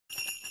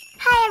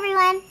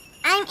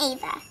I'm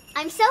Ava.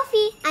 I'm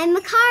Sophie. I'm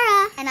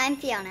Makara. And I'm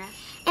Fiona.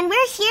 And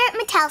we're here at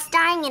Mattel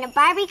starring in a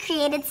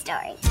Barbie-created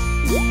story. Can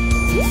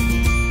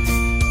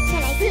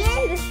I see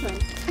her? This one.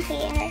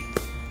 Here.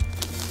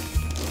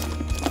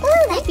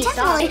 Ooh, that's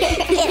definitely soft.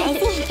 Can I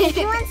see?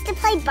 Who wants to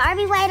play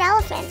Barbie White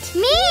Elephant?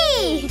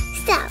 Me!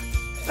 So,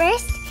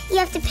 first, you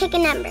have to pick a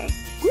number.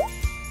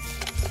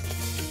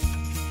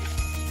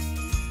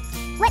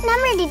 What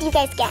number did you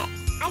guys get?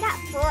 I got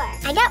 4.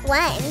 I got 1.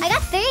 I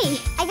got 3.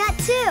 I got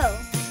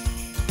 2.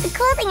 The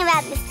cool thing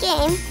about this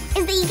game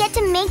is that you get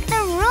to make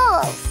the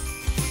rules.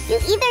 You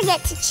either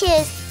get to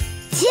choose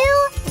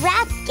 2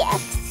 wrapped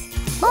gifts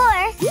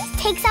or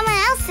take someone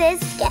else's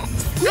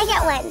gift. I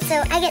got 1,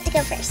 so I get to go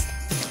first.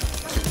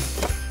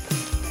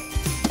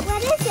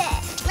 What is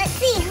it? Let's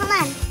see, hold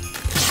on.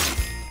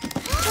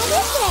 What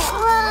is it?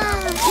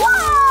 Whoa!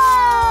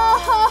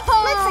 Whoa!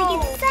 Looks like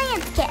it's a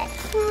science kit.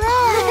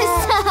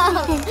 Awesome!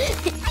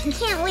 I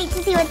can't wait to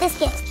see what this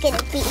gift's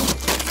gonna be.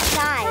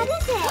 Guys. What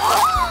is it?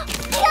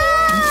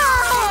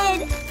 God!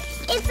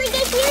 It's like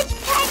a huge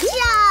pet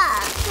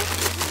shop!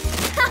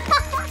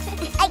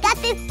 I got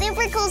this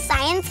super cool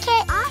science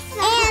kit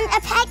and a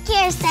pet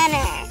care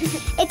center.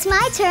 It's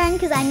my turn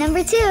because I'm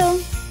number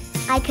 2.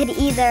 I could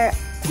either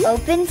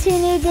open 2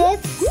 new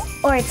gifts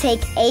or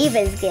take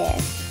Ava's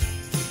gift.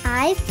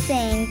 I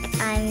think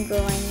I'm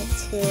going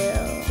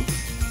to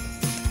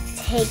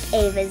take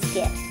Ava's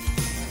gift.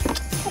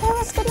 But I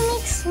was gonna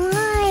make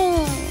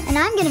slime. And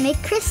I'm going to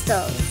make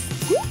crystals.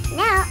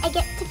 Now I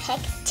get to pick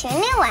 2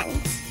 new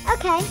ones.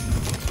 Okay.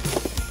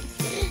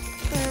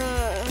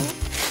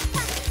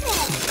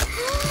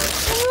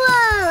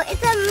 Whoa,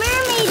 it's a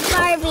mermaid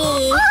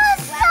Barbie.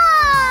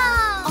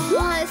 Awesome!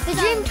 Oh, it's the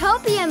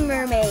Dreamtopia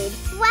mermaid.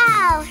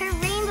 Wow, her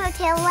rainbow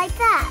tail lights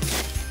up.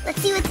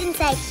 Let's see what's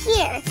inside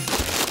here.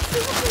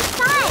 See what's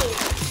inside.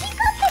 She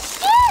got the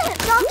ship!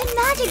 Dolphin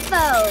magic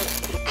boat.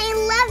 I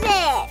love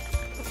it.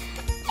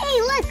 Hey,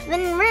 look, the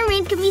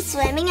mermaid can be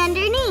swimming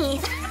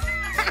underneath.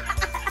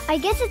 I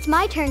guess it's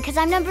my turn because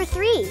I'm number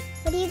 3.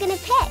 What are you gonna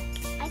pick?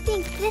 I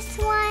think this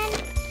one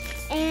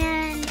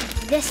and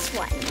this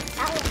one.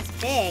 That one's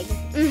big.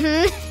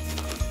 Mm-hmm.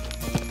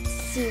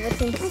 See what's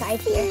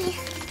inside here.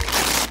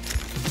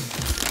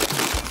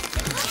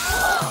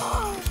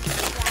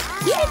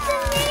 It's a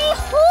mini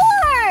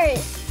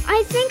horse!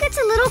 I think it's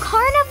a little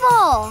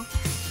carnival.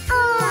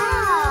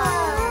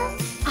 Oh.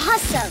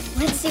 Awesome.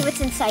 Let's see what's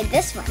inside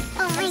this one.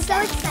 Oh my I'm so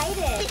gosh.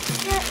 excited. It's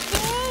so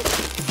big.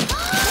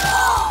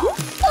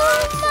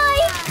 Oh my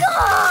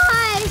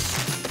gosh!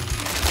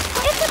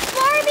 It's a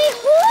Barbie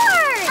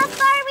horse! A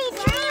Barbie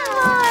dream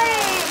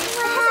horse.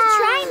 It has a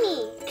try me.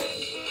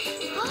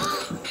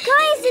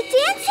 Guys, it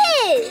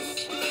dances!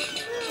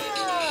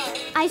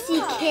 I see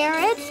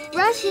carrots,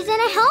 brushes,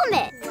 and a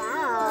helmet.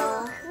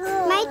 Wow.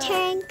 My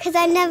turn, because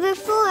I'm number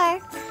 4.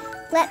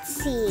 Let's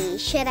see,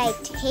 should I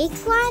take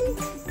one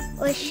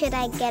or should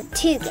I get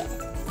 2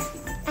 gifts?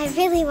 I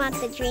really want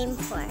the dream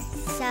horse,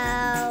 so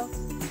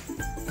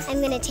I'm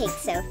going to take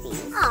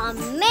Sophie's. Aw,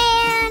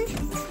 man!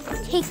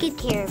 Take good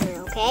care of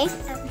her, okay?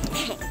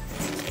 Okay.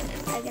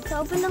 I get to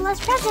open the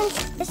last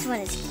presents. This one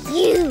is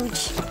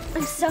huge.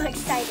 I'm so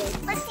excited.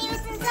 Let's see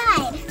what's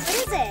inside. What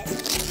is it? What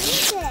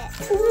is it?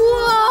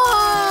 Whoa!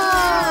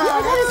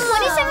 It's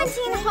a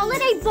 2017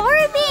 Holiday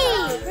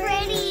Barbie!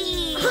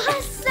 Pretty.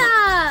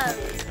 Awesome!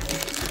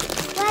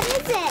 What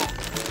is it?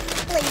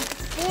 Like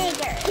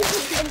bigger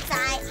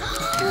inside.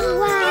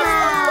 Wow!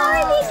 It's the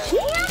Barbie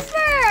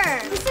camper!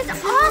 This is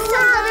awesome! So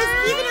there's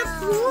even a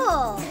pool.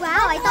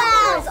 Wow, I thought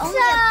there was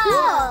only a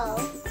pool.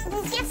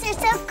 These gifts are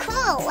so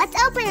cool. Let's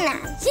open them.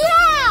 Yeah!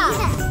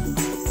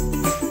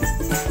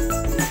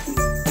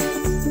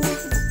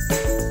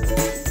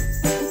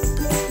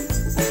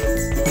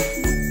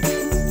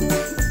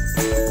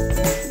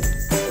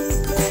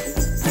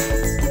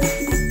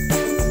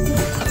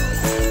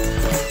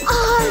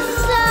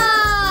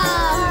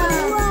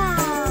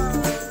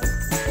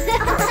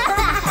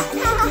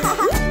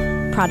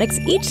 Products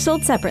each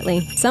sold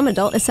separately. Some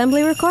adult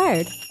assembly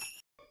required.